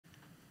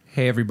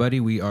Hey everybody,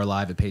 we are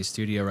live at Paste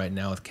Studio right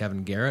now with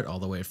Kevin Garrett, all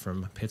the way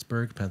from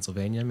Pittsburgh,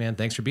 Pennsylvania. Man,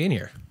 thanks for being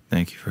here.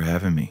 Thank you for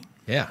having me.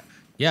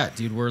 Yeah,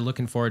 dude, we're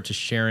looking forward to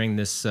sharing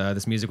this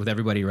this music with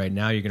everybody right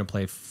now. You're going to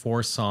play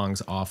 4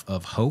 songs off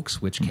of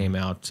Hoax, which came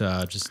out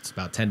just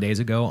about 10 days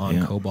ago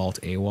on Cobalt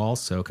AWOL.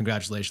 So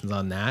congratulations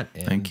on that.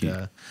 And, Thank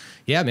you.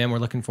 Yeah, man, we're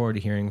looking forward to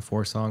hearing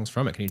 4 songs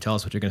from it. Can you tell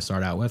us what you're going to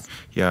start out with?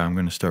 Yeah, I'm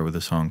going to start with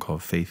a song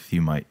called Faith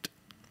You Might.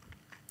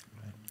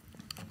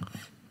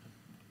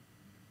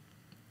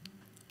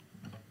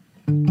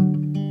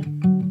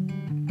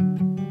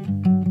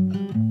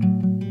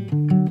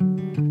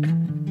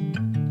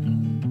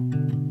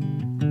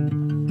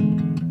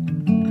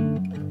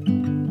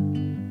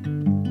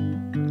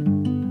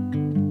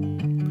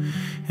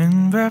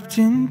 And wrapped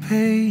in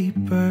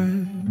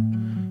paper,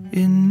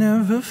 it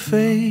never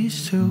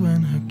faced her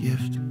when her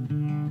gift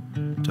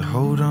to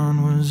hold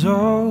on was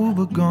all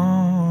but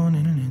gone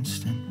in an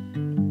instant.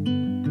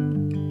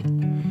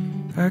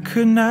 I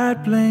could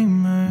not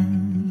blame her,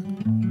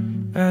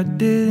 I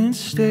didn't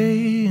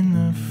stay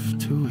enough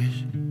to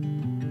wish,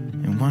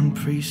 and one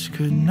priest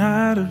could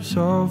not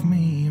absolve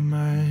me of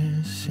my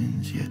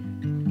sins yet.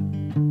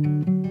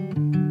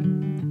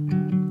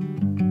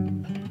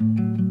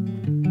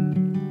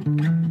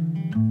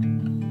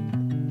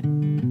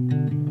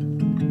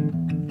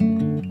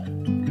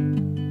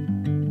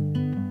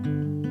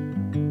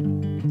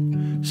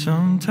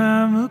 Some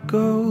time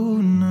ago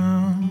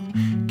now,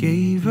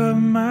 gave up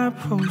my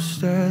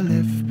post I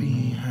left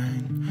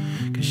behind,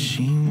 'cause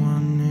she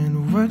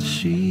wanted what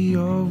she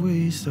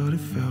always thought it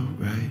felt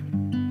right.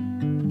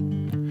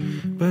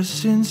 But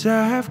since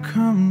I have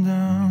come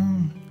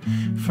down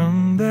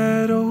from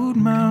that old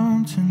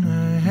mountain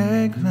I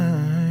had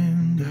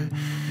climbed, I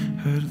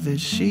heard that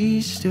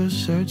she's still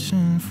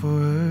searching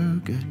for a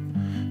good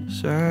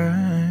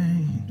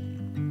sign.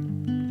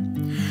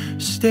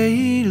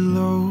 Stay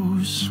low,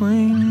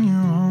 swing your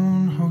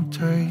own, hold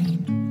tight,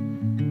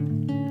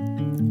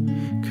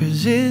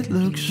 'cause it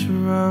looks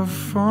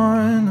rough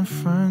on the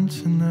front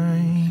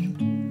tonight.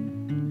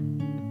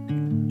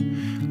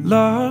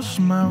 Lost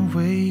my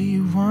way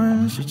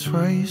once or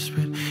twice,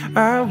 but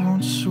I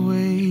won't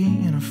sway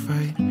in a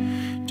fight.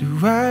 Do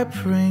I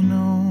pray?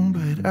 No,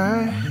 but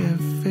I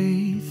have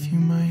faith you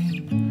might.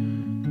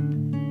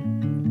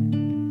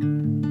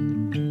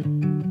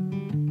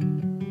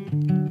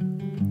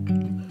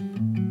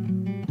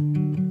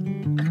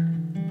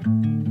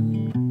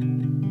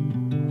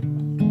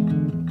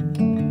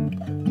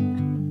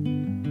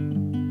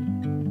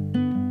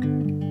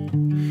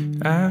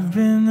 I've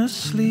been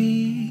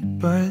asleep,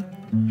 but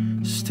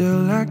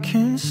still I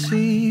can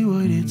see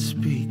what it's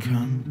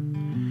become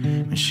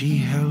when she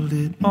held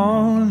it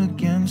all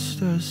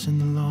against us in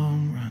the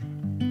long run.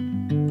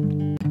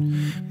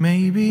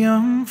 Maybe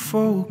I'm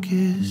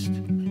focused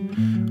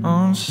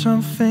on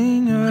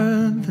something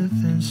other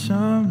than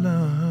some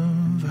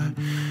love I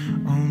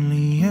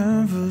only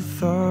ever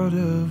thought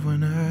of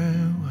when I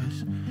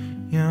was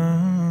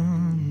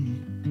young.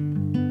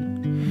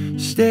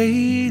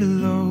 Stay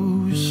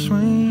low,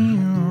 swing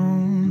your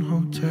own,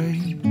 hold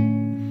tight,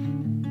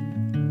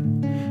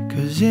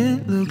 'cause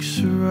it looks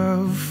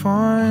rough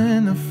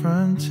on the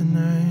front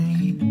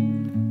tonight.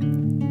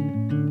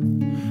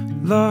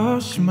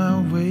 Lost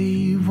my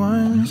way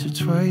once or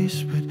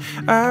twice, but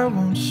I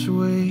won't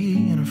sway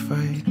in a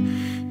fight.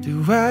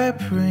 Do I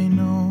pray?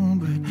 No,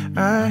 but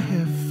I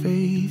have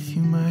faith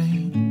you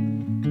might.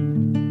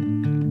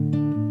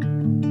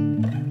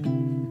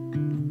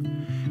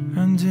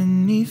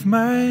 Underneath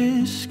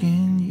my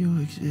skin you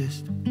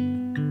exist.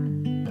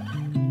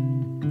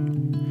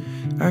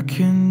 I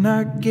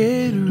cannot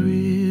get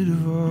rid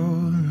of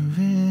all of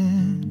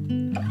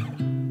it.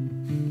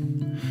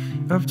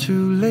 Up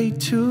too late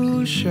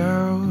to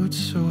shout,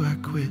 so I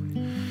quit,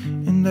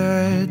 and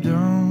I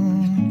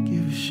don't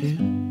give a shit.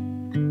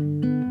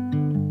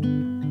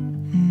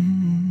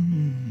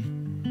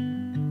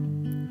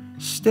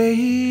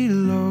 Stay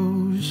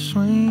low,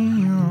 swing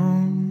your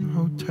own,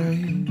 hold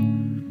tight,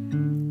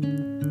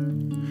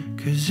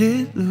 'cause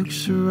it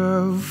looks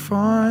rough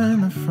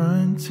on the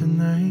front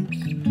tonight.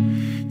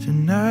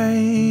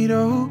 Tonight,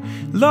 oh,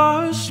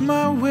 lost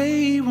my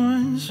way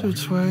once or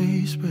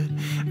twice, but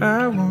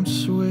I won't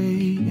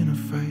sway in a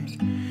fight.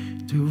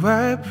 Do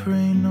I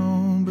pray?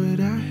 No, but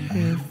I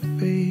have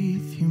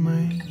faith you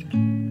might.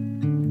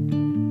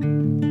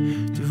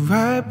 Do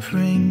I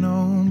pray?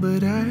 No,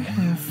 but I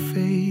have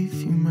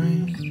faith you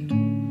might.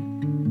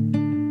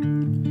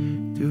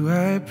 Do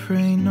I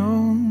pray?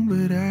 No,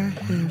 but I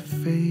have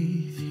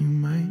faith you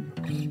might.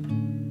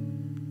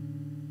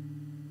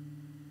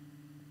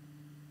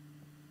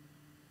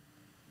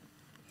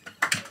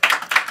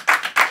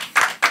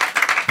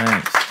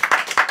 Thanks.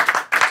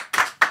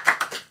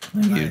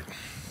 Thank you.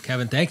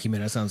 Kevin, thank you,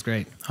 man. That sounds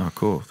great. Oh,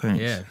 cool.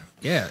 Thanks.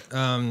 Yeah.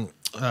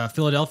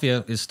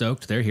 Philadelphia is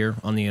stoked. They're here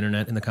on the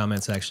internet in the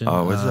comment section.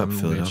 Oh, what's up,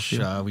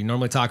 Philadelphia? Which, we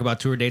normally talk about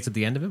tour dates at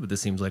the end of it, but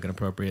this seems like an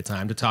appropriate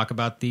time to talk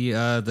about the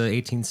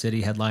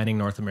 18-city headlining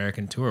North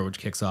American tour, which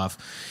kicks off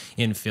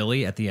in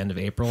Philly at the end of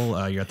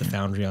April. You're at the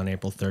Foundry on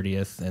April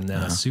 30th, and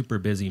then a super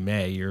busy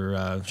May.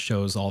 Your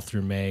shows all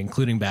through May,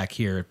 including back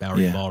here at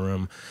Bowery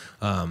Ballroom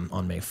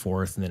on May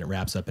 4th, and then it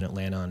wraps up in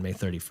Atlanta on May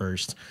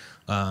 31st.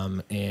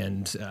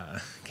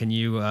 Can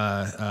you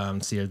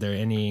see, is there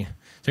any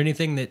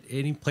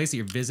place that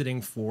you're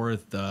visiting for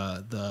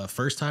the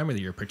first time or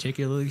that you're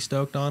particularly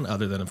stoked on,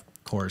 other than, of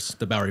course,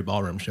 the Bowery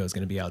Ballroom show is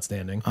going to be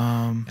outstanding,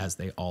 as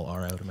they all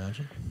are, I would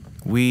imagine?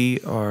 We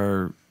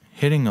are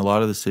hitting a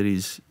lot of the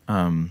cities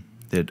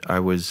that I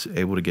was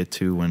able to get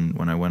to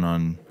when I went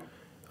on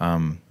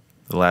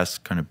the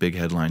last kind of big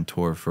headline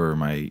tour for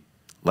my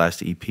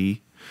last EP.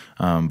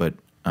 But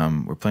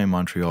we're playing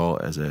Montreal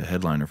as a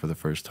headliner for the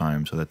first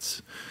time, so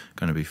that's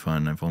going to be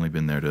fun. I've only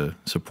been there to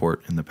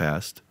support in the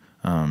past.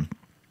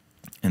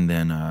 And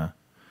then, I've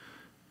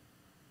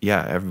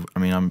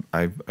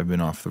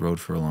been off the road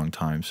for a long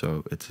time,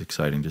 so it's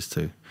exciting just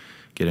to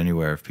get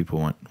anywhere if people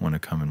want to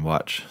come and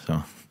watch.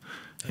 So,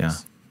 yeah.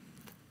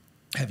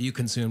 Have you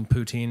consumed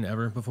poutine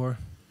ever before?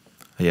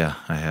 Yeah,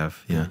 I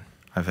have. Yeah,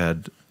 I've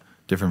had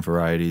different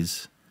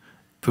varieties.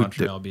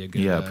 Montreal would be a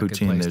good, good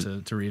poutine, place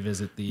to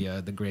revisit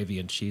the gravy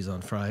and cheese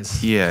on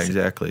fries. Yeah,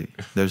 exactly.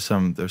 There's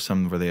some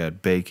where they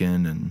add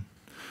bacon and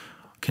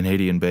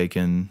Canadian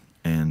bacon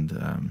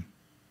and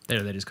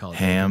there they just call it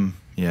ham.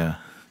 Bacon.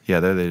 Yeah.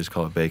 There they just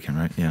call it bacon,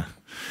 right? Yeah.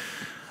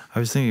 I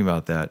was thinking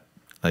about that.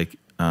 Like,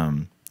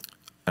 I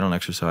don't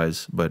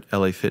exercise, but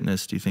LA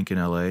Fitness. Do you think in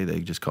LA they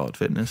just call it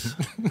fitness?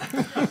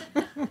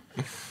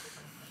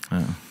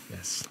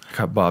 Yes. I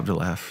got Bob to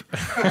laugh.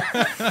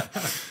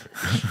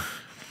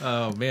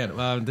 Oh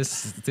man,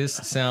 this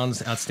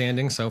sounds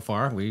outstanding so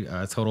far. We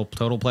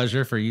total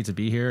pleasure for you to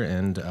be here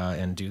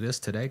and do this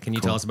today. Can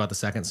you tell us about the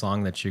second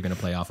song that you're going to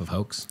play off of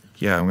Hoax?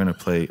 Yeah, I'm going to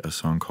play a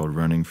song called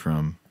 "Running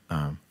From,"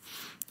 and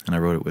I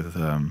wrote it with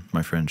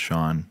my friend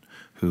Sean,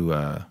 who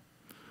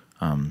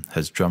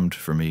has drummed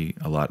for me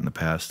a lot in the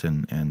past,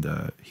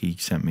 and he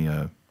sent me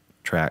a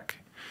track,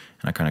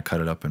 and I kind of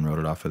cut it up and wrote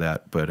it off of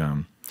that. But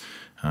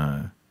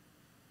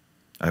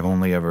I've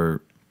only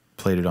ever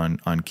played it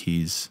on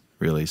keys,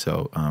 really,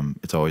 so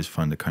it's always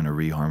fun to kind of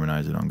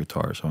reharmonize it on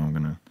guitar, so I'm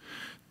gonna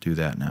do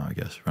that now, I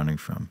guess. Running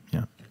From,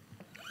 yeah.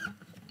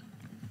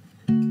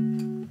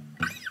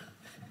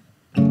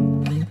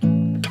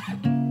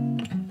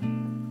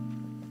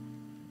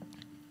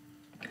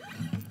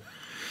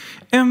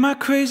 Am I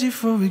crazy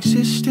for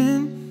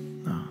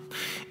existing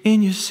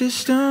in your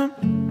system?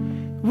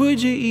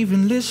 Would you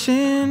even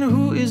listen?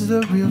 Who is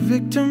the real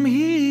victim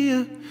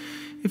here?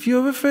 If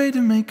you're afraid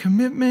to make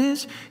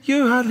commitments,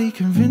 you're hardly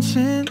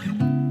convincing.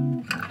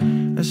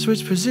 Let's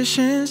switch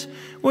positions.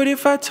 What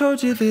if I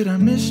told you that I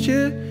missed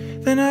you?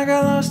 Then I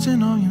got lost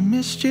in all your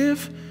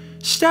mischief.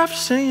 Stop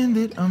saying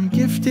that I'm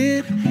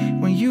gifted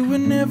when you were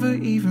never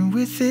even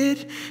with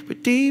it.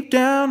 But deep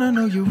down I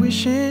know you're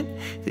wishing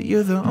that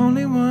you're the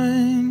only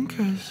one.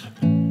 'Cause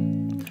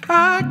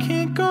I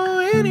can't go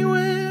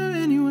anywhere,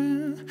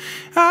 anywhere.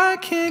 I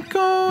can't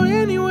go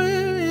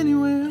anywhere,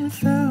 anywhere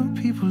without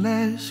people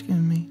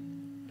asking me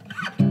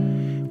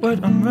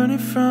what I'm running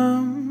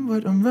from,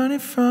 what I'm running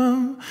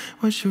from,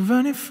 what you're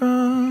running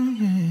from,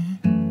 yeah.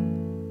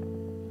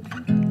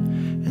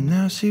 And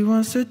now she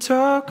wants to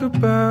talk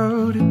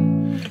about it,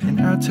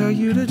 and I'll tell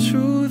you the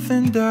truth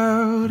and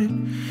doubt it.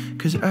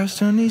 'Cause I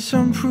still need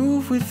some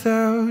proof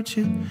without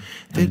you,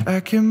 that I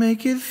can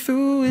make it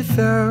through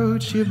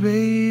without you.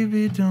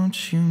 Baby,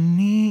 don't you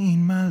need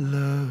my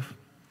love?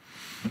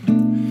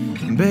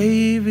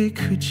 Baby,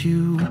 could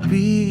you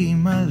be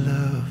my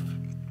love?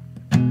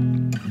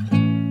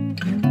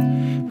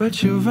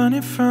 But you're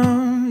running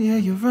from, yeah,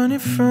 you're running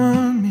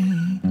from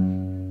me.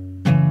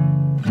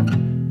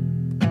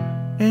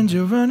 And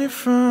you're running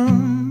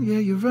from, yeah,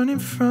 you're running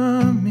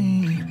from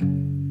me.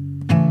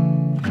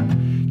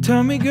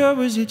 Tell me, girl,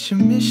 was it your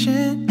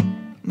mission?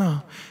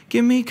 No,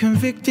 get me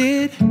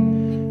convicted.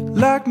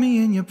 Lock me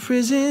in your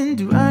prison.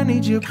 Do I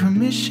need your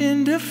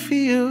permission to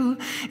feel?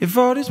 If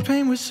all this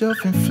pain was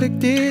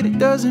self-inflicted, it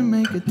doesn't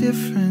make a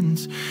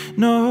difference.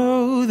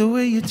 No, the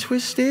way you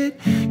twist it,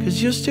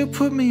 'cause you'll still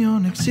put me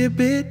on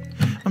exhibit.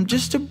 I'm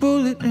just a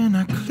bullet and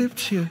I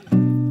clipped you.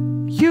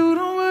 You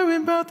don't worry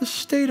about the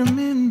state I'm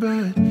in,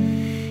 but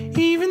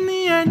even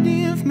the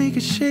idea of me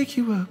could shake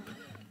you up.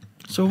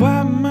 So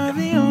why am I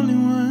the only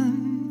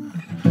one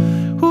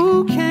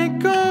who can't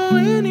go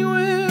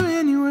anywhere,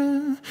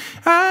 anywhere?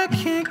 I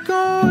can't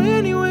go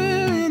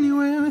anywhere,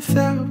 anywhere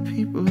without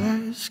people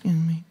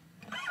asking me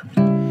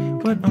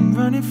what I'm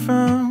running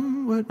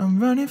from, what I'm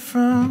running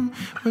from,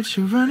 what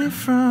you're running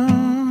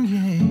from,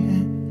 yeah.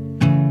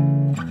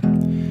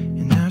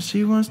 And now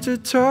she wants to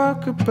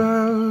talk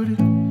about it,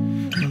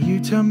 and you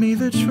tell me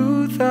the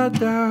truth, I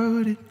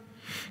doubt it.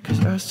 'Cause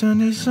I still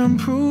need some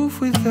proof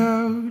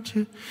without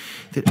you,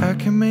 that I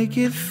can make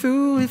it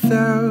through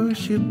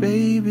without you.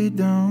 Baby,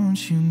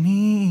 don't you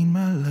need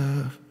my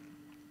love?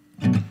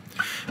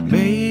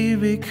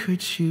 Baby,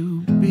 could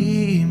you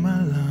be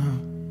my love?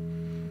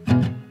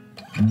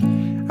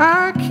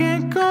 I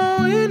can't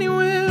go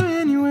anywhere,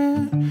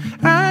 anywhere.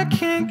 I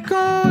can't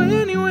go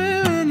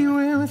anywhere,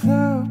 anywhere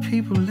without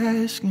people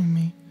asking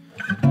me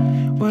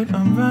what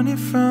I'm running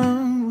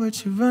from,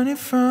 what you're running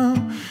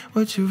from,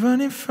 what you're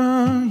running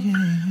from,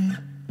 yeah.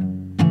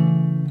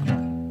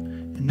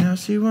 And now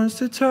she wants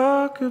to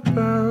talk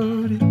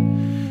about it,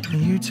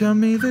 and you tell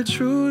me the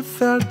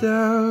truth, I'll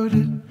doubt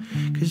it,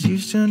 'cause you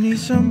still need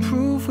some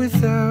proof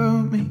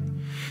without me,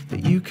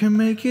 that you can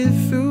make it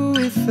through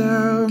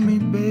without me.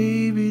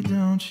 Baby,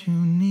 don't you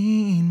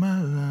need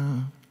my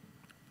love?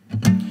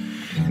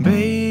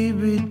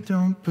 Baby,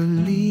 don't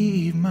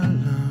believe my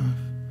love.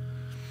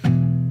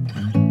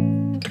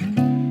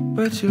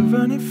 But you're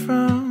running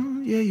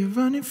from, yeah, you're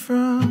running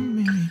from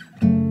me.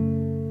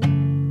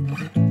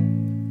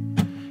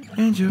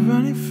 And you're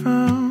running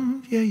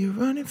from, yeah, you're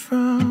running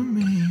from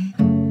me.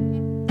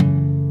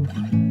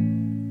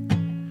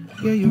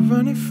 Yeah, you're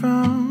running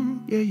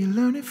from, yeah, you're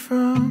learning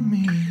from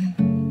me.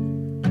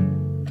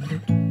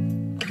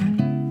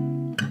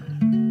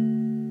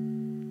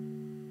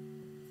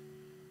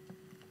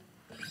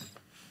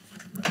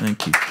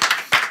 Thank you.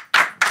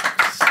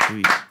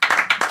 Sweet.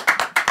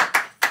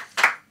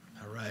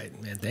 All right,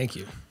 man, thank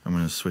you. I'm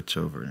gonna switch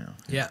over now.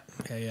 Yeah.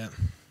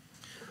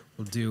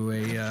 We'll do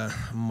a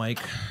mic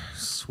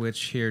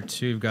switch here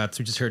too. We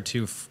just heard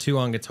two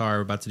on guitar.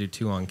 We're about to do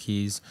two on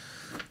keys.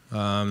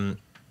 Can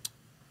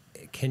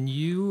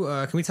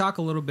we talk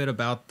a little bit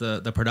about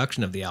the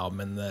production of the album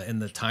and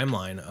the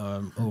timeline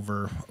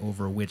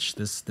over which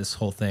this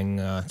whole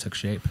thing took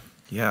shape?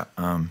 Yeah,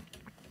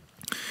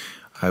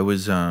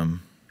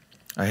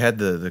 I had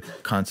the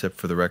concept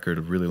for the record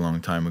a really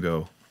long time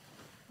ago,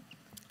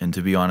 and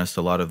to be honest,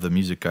 a lot of the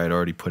music I had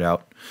already put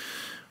out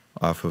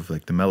off of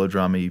like the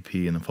Melodrama EP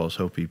and the False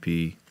Hope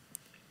EP.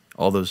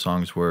 All those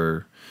songs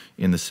were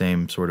in the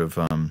same sort of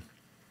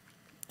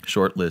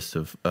short list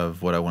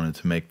of what I wanted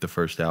to make the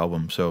first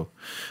album. So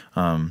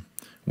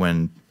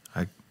when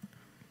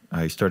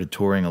I started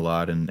touring a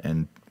lot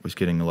and was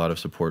getting a lot of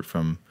support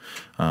from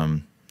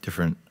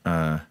different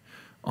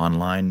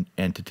online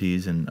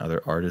entities and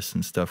other artists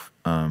and stuff,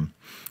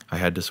 I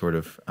had to sort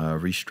of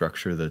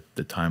restructure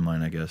the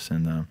timeline, I guess.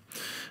 And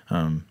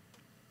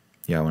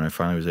yeah, when I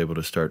finally was able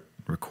to start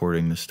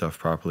recording this stuff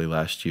properly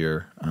last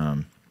year,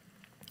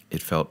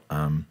 it felt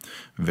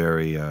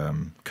very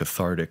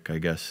cathartic, I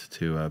guess,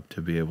 to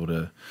be able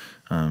to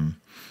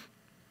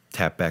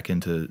tap back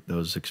into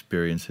those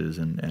experiences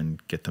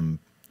and get them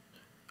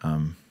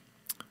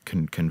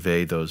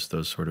convey those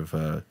sort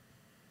of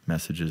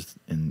messages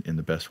in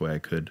the best way I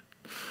could.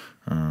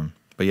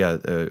 But yeah,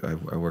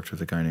 I worked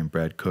with a guy named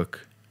Brad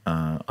Cook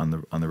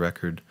on the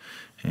record,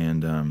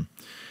 and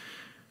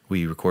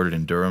we recorded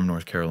in Durham,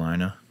 North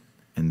Carolina,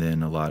 and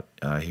then a lot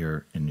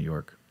here in New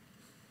York.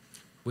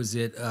 Was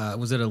it a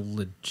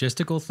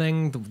logistical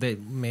thing that they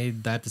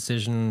made that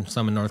decision?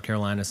 Some in North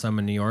Carolina, some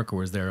in New York, or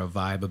was there a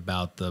vibe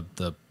about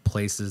the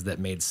places that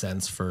made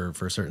sense for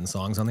certain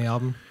songs on the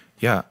album?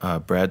 Yeah,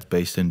 Brad's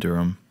based in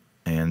Durham,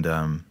 and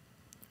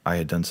I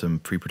had done some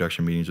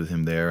pre-production meetings with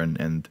him there,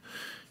 and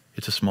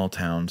it's a small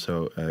town,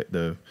 so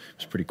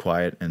it's pretty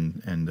quiet,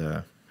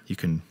 and you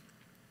can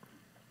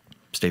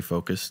stay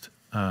focused.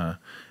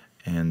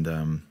 And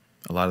a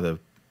lot of the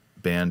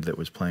band that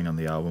was playing on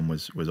the album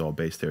was all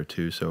based there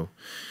too. So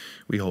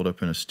we holed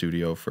up in a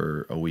studio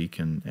for a week,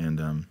 and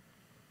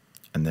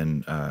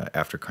then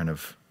after kind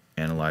of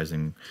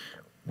analyzing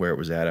where it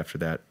was at after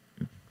that,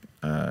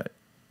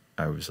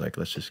 I was like,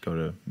 let's just go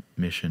to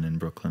Mission in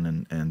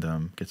Brooklyn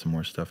and get some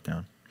more stuff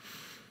down.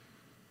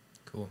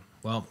 Cool.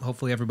 Well,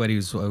 hopefully everybody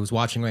who's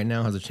watching right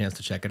now has a chance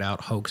to check it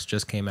out. Hoax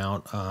just came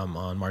out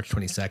on March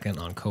 22nd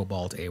on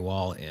Cobalt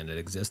AWOL, and it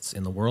exists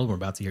in the world. We're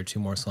about to hear two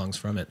more songs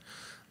from it.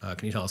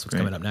 Can you tell us what's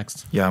coming up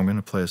next? Yeah, I'm going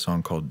to play a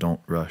song called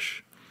Don't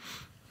Rush.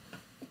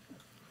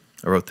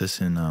 I wrote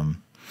this in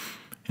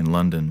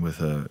London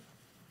with a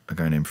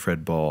guy named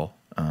Fred Ball,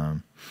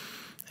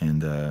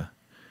 and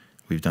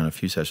we've done a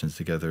few sessions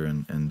together,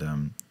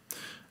 and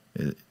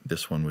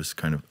this one was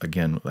kind of,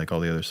 again, like all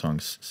the other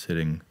songs,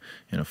 sitting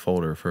in a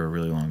folder for a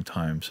really long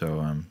time.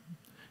 So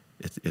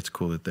it's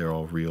cool that they're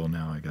all real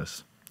now, I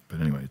guess. But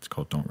anyway, it's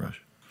called Don't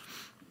Rush.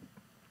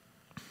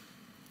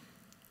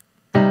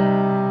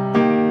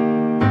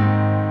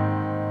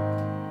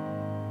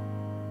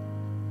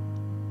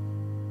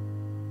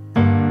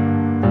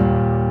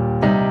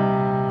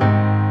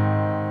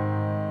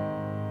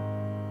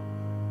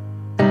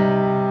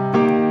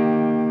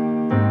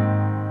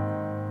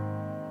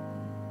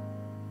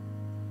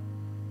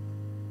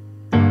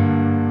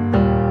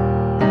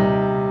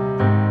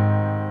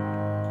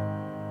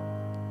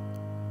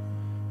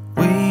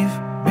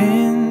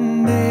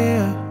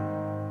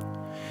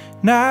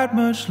 Not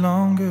much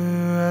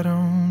longer, I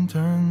don't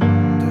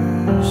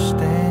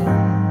understand,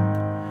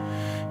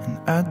 and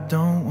I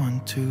don't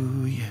want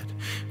to yet.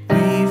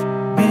 We've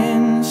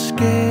been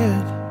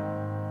scared,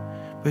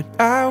 but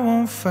I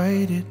won't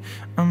fight it.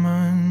 I'm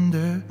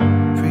under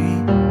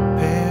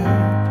prepared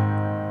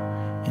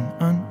and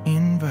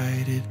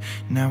uninvited.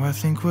 I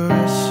think we're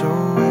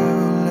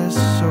SOL,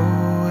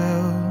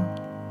 SOL.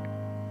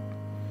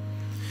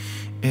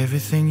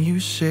 Everything you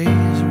say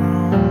is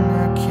wrong,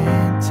 I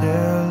can't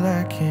tell,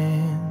 I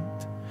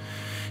can't.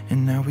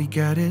 And now we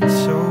got it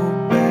so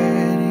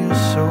bad, you're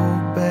so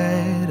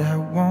bad, I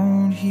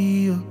won't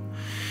heal.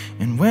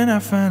 And when I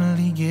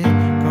finally get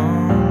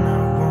gone,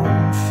 I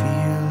won't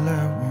feel,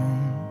 I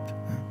won't.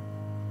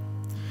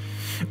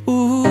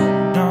 Ooh,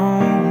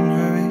 don't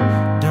hurry,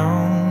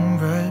 don't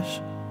rush.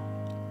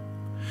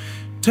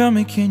 Tell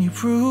me, can you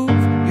prove you'll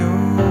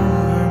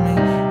hurt me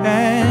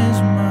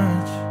as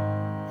much?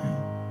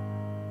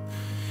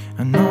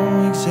 I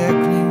know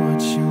exactly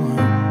what you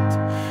want.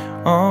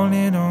 All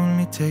it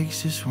only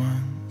takes is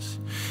once.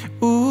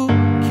 Ooh,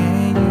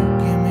 can you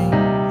give me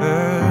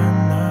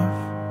enough?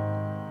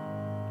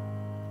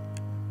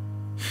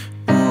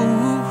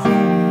 Ooh,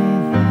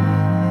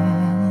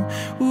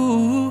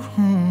 ooh,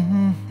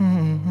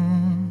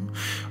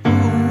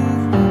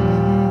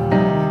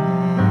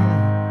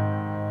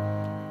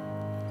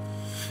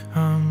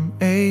 I'm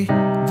a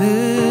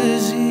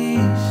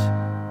disease,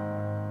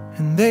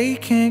 and they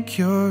can't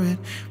cure it.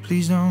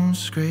 Please don't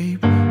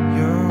scrape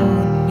your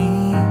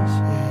knees,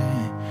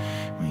 yeah,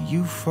 when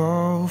you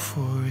fall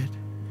for it.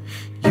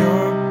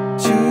 You're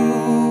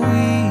too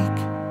weak,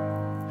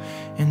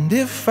 and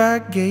if I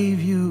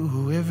gave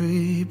you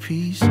every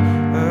piece of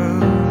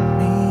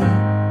me,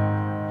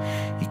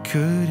 you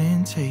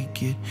couldn't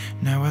take it.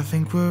 Now I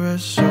think we're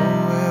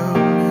SOL,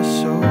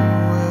 SOL.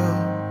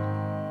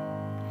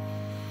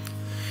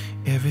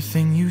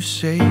 Everything you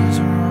say is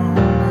wrong,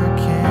 I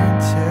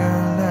can't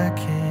tell, I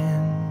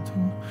can't.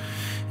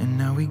 And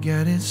now we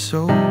got it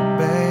so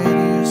bad,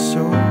 you're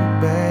so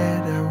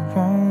bad, I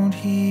won't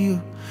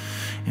heal.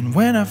 And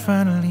when I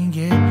finally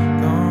get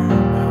gone,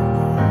 I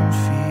won't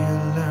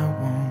feel, I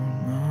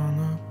won't, no,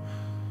 no.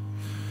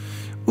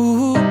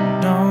 Ooh,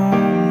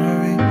 don't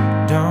hurry,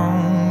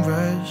 don't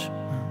rush.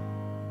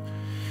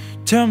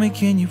 Tell me,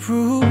 can you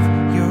prove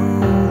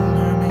you'll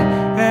hurt me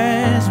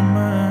as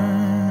much?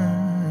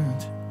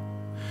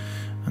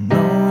 I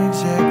know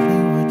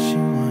exactly what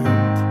you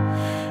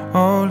want.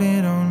 All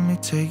it only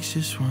takes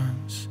is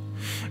once.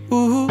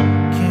 Ooh,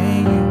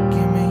 can you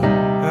give me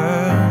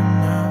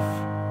enough?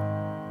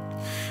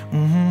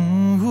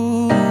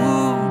 Ooh,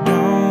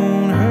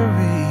 don't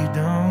hurry,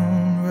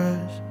 don't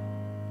rush.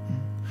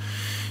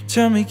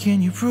 Tell me,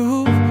 can you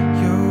prove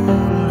you'll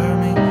hurt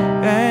me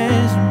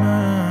as much?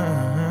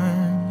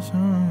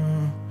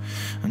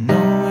 I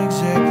know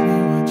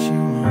exactly what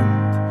you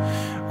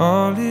want.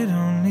 All it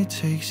only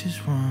takes is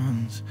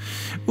once.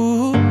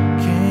 Ooh,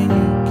 can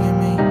you give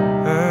me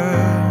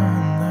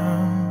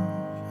enough?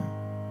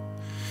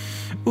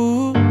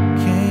 Ooh,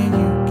 can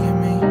you give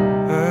me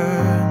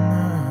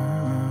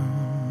enough?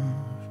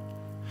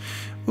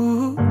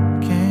 Ooh,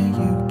 can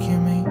you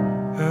give me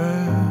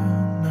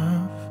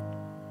enough?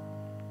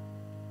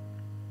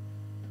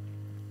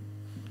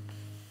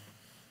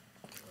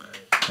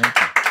 Thank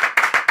you.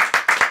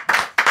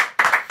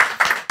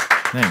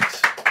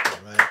 Thanks. All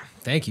right.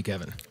 Thank you,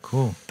 Kevin.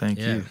 Cool. Thank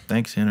Yeah. you.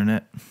 Thanks,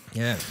 Internet.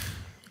 Yeah,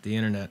 the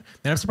internet.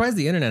 Man, I'm surprised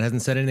the internet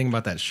hasn't said anything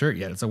about that shirt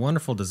yet. It's a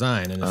wonderful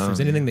design, and if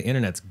there's anything the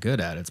internet's good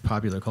at, it's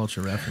popular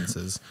culture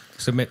references.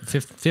 Submit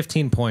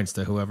 15 points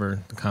to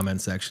whoever the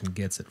comment section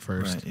gets it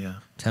first. Right, yeah.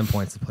 10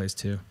 points to place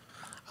two.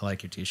 I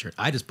like your t-shirt.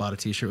 I just bought a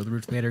t-shirt with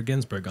Ruth Bader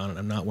Ginsburg on it.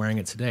 I'm not wearing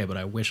it today, but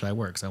I wish I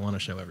were because I want to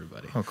show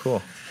everybody. Oh,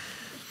 cool.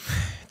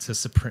 It's a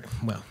supreme.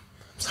 Well,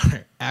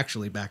 sorry.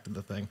 Actually, back to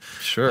the thing.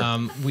 Sure.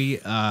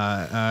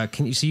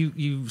 Can you see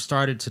you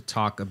started to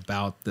talk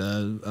about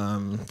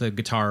the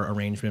guitar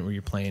arrangement where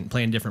you're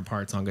playing different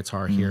parts on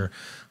guitar here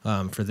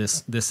for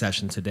this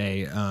session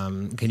today.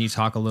 Can you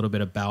talk a little bit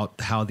about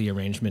how the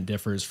arrangement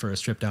differs for a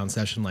stripped down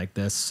session like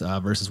this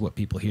versus what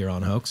people hear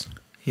on Hoax?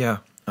 Yeah.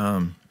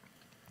 I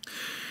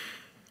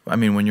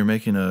mean, when you're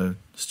making a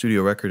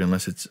studio record,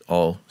 unless it's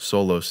all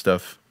solo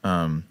stuff,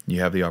 you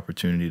have the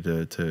opportunity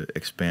to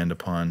expand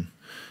upon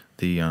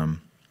the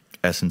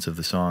essence of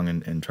the song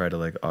and try to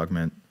like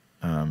augment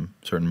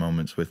certain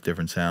moments with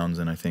different sounds.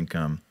 And I think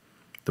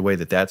the way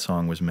that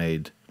song was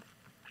made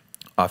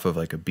off of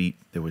like a beat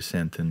that was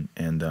sent and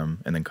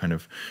then kind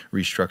of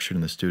restructured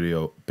in the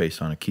studio based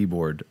on a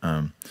keyboard,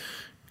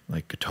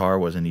 like guitar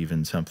wasn't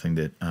even something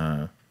that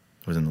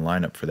was in the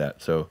lineup for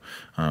that. So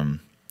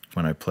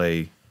when I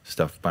play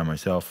stuff by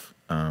myself,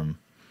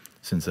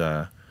 since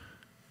I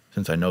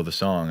know the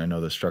song, I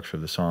know the structure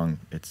of the song,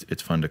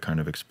 it's fun to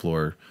kind of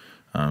explore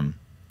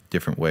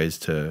different ways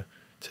to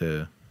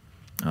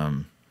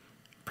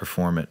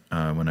perform it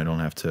when I don't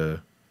have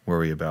to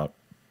worry about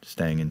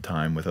staying in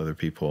time with other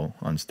people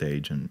on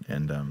stage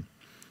and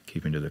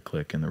keeping to the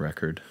click and the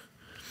record.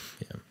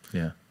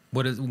 Yeah.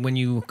 What is when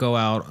you go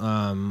out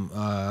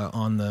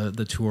on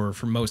the tour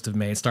for most of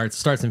May? It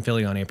starts in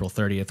Philly on April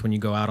 30th. When you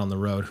go out on the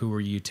road, who are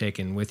you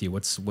taking with you?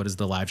 What does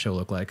the live show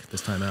look like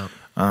this time out?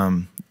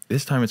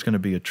 This time it's going to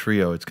be a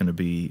trio. It's going to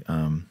be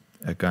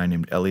a guy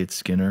named Elliot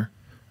Skinner,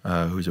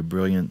 who's a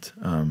brilliant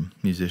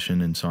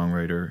musician and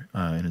songwriter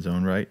in his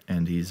own right,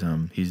 and he's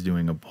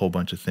doing a whole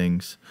bunch of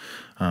things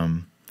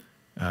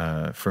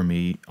for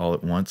me all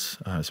at once,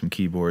 some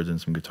keyboards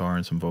and some guitar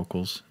and some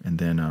vocals. And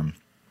then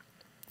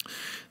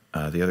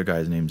the other guy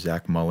is named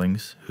Zach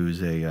Mullings,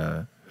 who's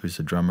a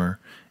drummer,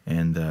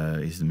 and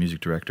he's the music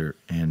director.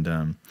 And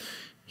I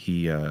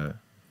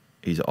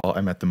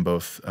met them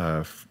both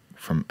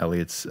from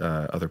Elliot's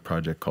other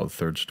project called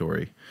Third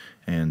Story,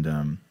 and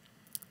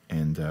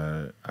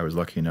I was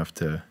lucky enough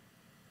to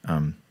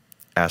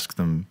ask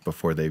them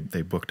before they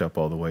booked up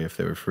all the way if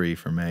they were free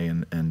for May,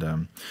 and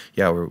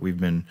yeah, we've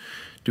been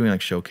doing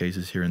like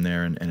showcases here and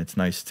there, and it's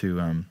nice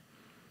to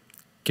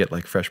get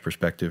like fresh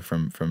perspective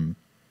from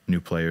new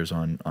players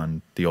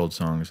on the old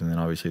songs, and then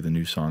obviously the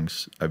new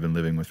songs I've been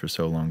living with for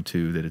so long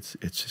too, that it's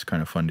just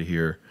kind of fun to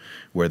hear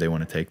where they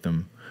want to take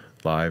them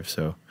live.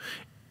 So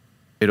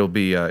it'll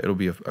be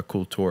a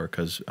cool tour,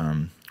 because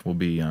we'll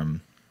be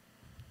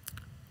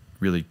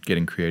really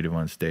getting creative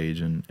on stage,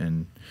 and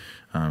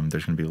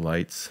there's going to be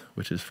lights,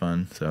 which is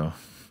fun. So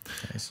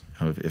nice.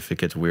 If it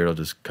gets weird, I'll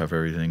just cover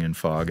everything in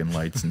fog and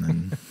lights, and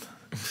then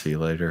see you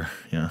later.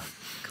 Yeah.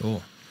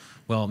 Cool.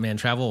 Well, man,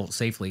 travel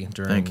safely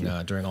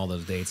during all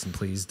those dates, and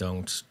please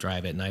don't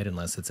drive at night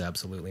unless it's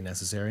absolutely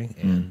necessary.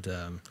 And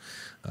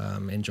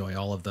enjoy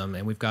all of them.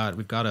 And we've got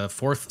a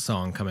fourth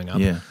song coming up.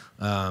 Yeah.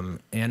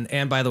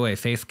 And by the way,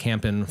 Faith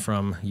Campen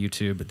from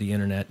YouTube, the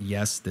internet.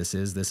 Yes, this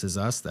is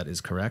us. That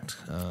is correct.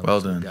 Well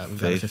so done.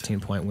 We've got a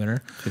 15-point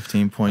winner.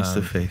 15 points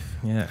to Faith.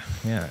 Yeah,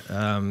 yeah.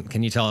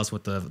 Can you tell us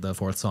what the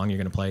fourth song you're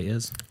going to play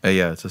is?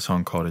 Yeah, it's a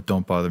song called "It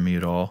Don't Bother Me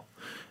at All,"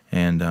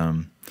 and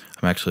I'm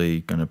actually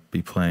going to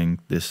be playing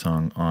this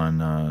song on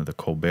the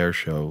Colbert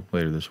Show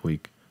later this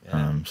week.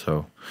 Yeah.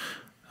 So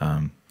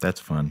that's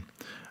fun.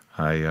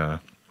 I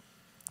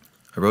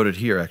wrote it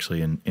here,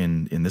 actually,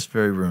 in this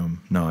very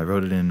room. No, I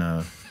wrote it in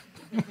I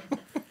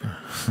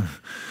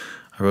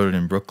wrote it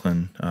in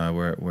Brooklyn,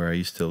 where I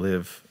used to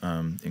live,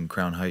 in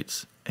Crown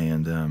Heights,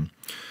 and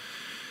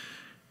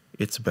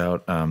it's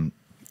about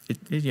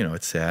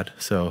it's sad,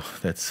 so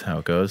that's how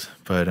it goes.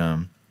 But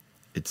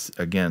it's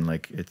again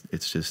like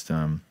it's just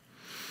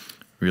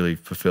really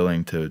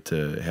fulfilling to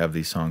have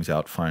these songs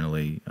out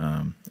finally,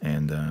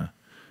 and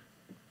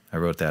I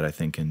wrote that, I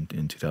think, in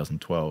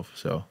 2012.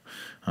 So,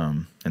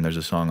 and there's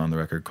a song on the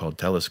record called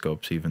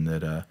 "Telescopes," even,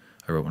 that I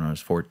wrote when I was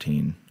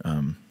 14,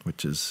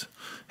 which is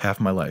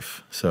half my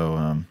life.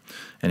 So,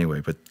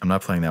 anyway, but I'm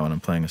not playing that one. I'm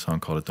playing a song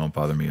called "It Don't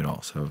Bother Me at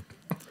All." So,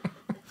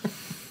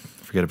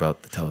 forget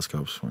about the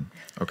Telescopes one.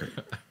 Okay.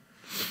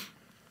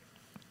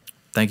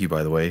 Thank you,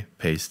 by the way,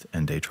 Paste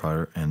and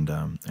Daytrotter, and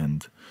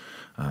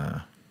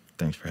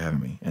thanks for having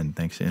me, and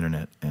thanks to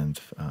Internet and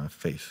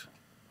Faith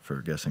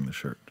for guessing the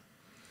shirt.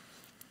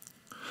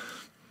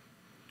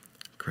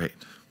 Great.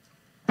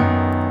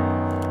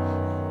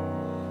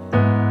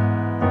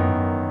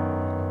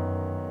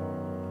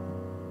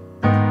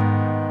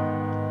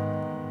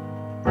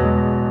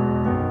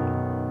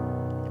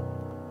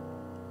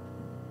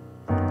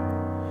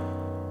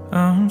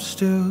 I'm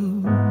still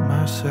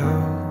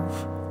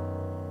myself.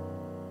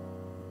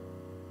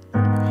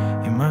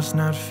 It must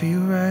not feel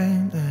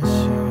right that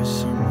you're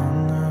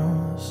someone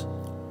else,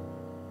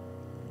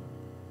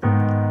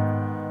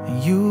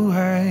 and you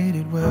hide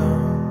it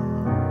well.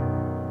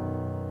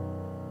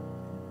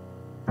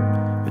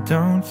 But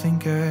don't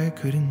think I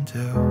couldn't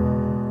tell.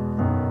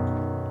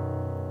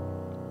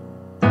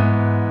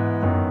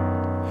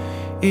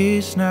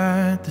 It's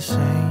not the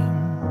same.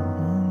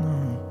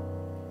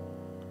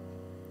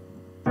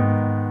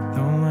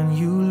 The one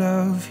you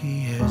love,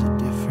 he has a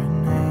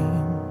different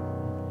name,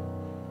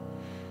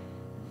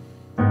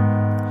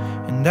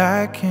 and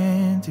I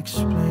can't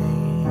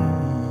explain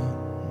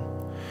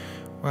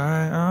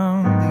why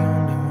I'm the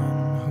only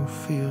one who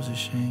feels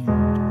ashamed.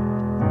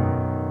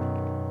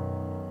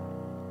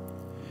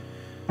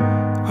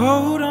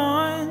 Hold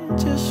on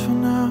just for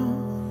now.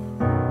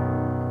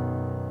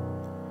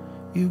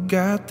 You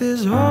got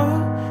this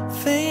whole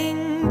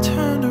thing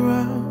turned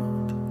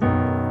around,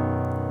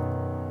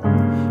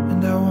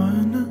 and I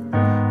wanna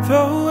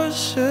throw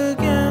us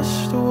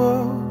against the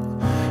wall.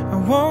 I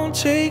won't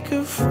take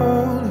a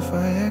fall if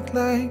I act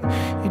like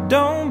you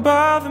don't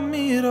bother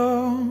me at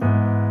all.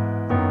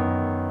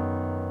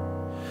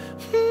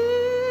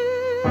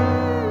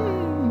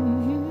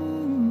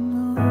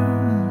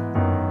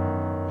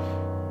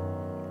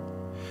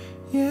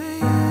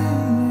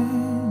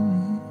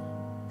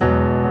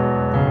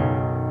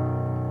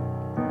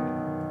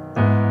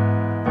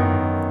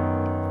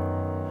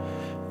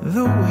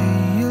 The way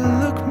you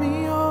look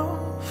me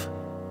off,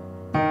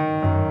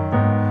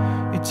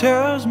 it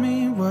tells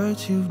me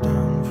what you've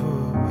done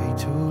for way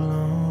too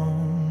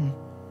long.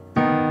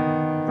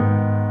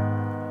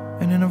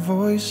 And in a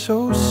voice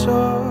so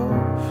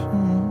soft,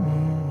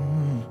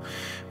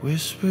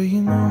 whisper,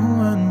 you know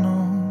I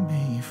know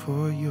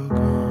before you're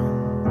gone.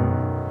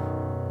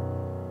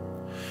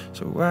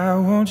 So why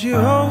won't you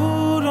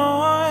hold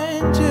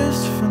on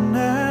just for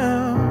now?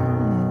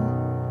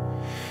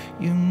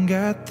 You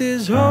got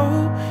this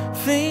whole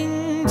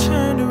thing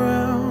turned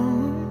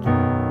around,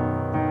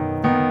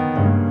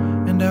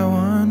 and I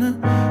wanna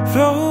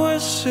throw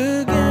us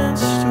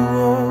against the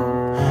wall.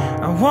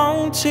 I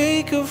won't won't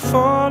take a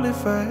fall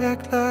if I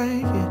act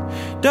like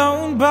it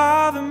don't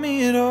bother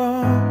me at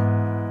all.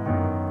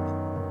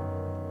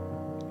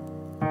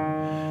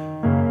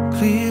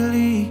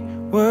 Clearly,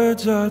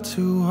 words are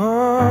too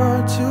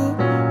hard to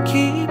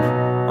keep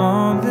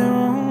on their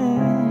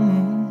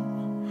own,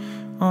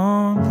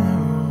 on their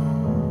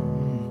own.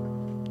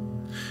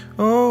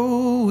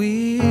 Oh,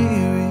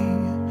 weary,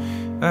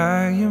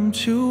 I am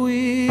too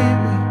weary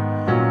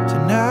to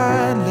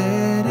not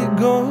let it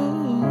go.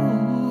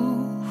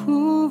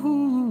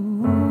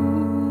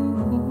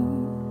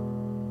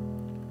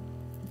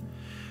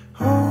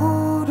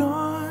 Hold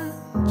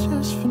on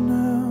just for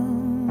now.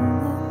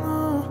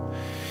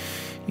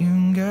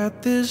 You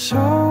got this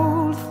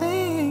whole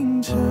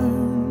thing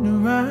turned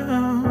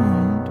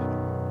around,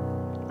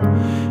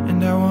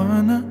 and I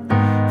wanna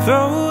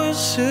throw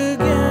us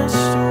against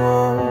the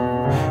wall.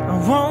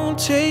 I won't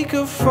take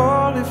a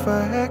fall if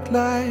I act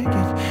like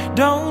it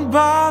don't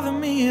bother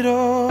me at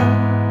all.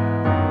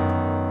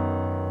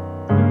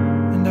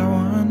 And I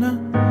wanna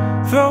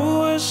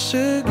throw us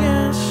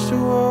against the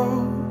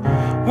wall.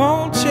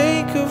 Won't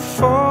take a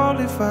fall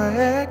if I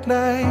act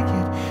like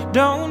it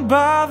don't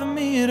bother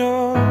me at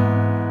all.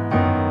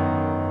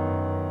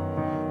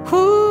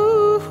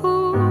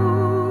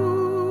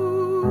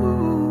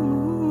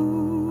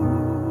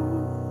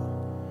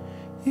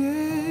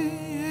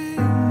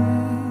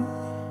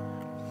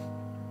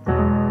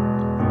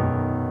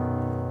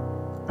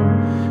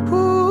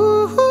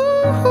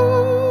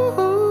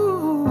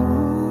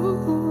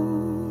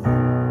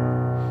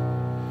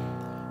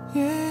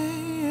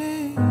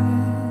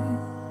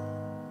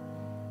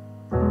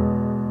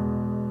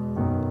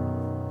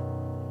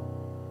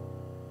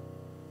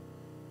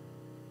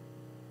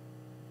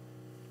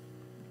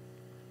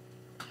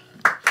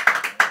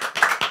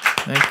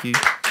 Thank you.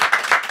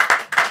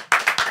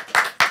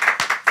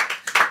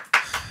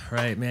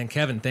 Right, man.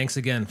 Kevin, thanks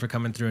again for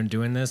coming through and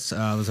doing this. It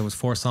was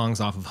 4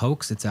 songs off of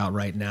Hoax. It's out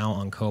right now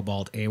on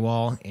Cobalt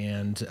AWOL.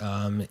 And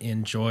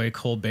enjoy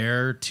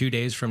Colbert 2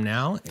 days from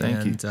now.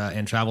 Thank you.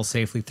 And travel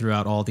safely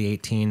throughout all the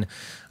 18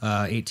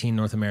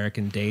 North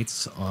American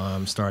dates,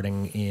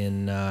 starting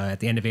in at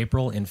the end of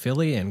April in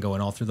Philly and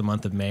going all through the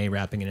month of May,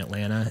 wrapping in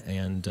Atlanta.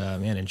 And,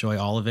 man, enjoy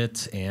all of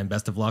it. And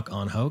best of luck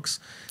on Hoax.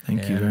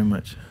 Thank you very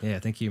much. Yeah,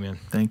 thank you, man.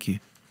 Thank you.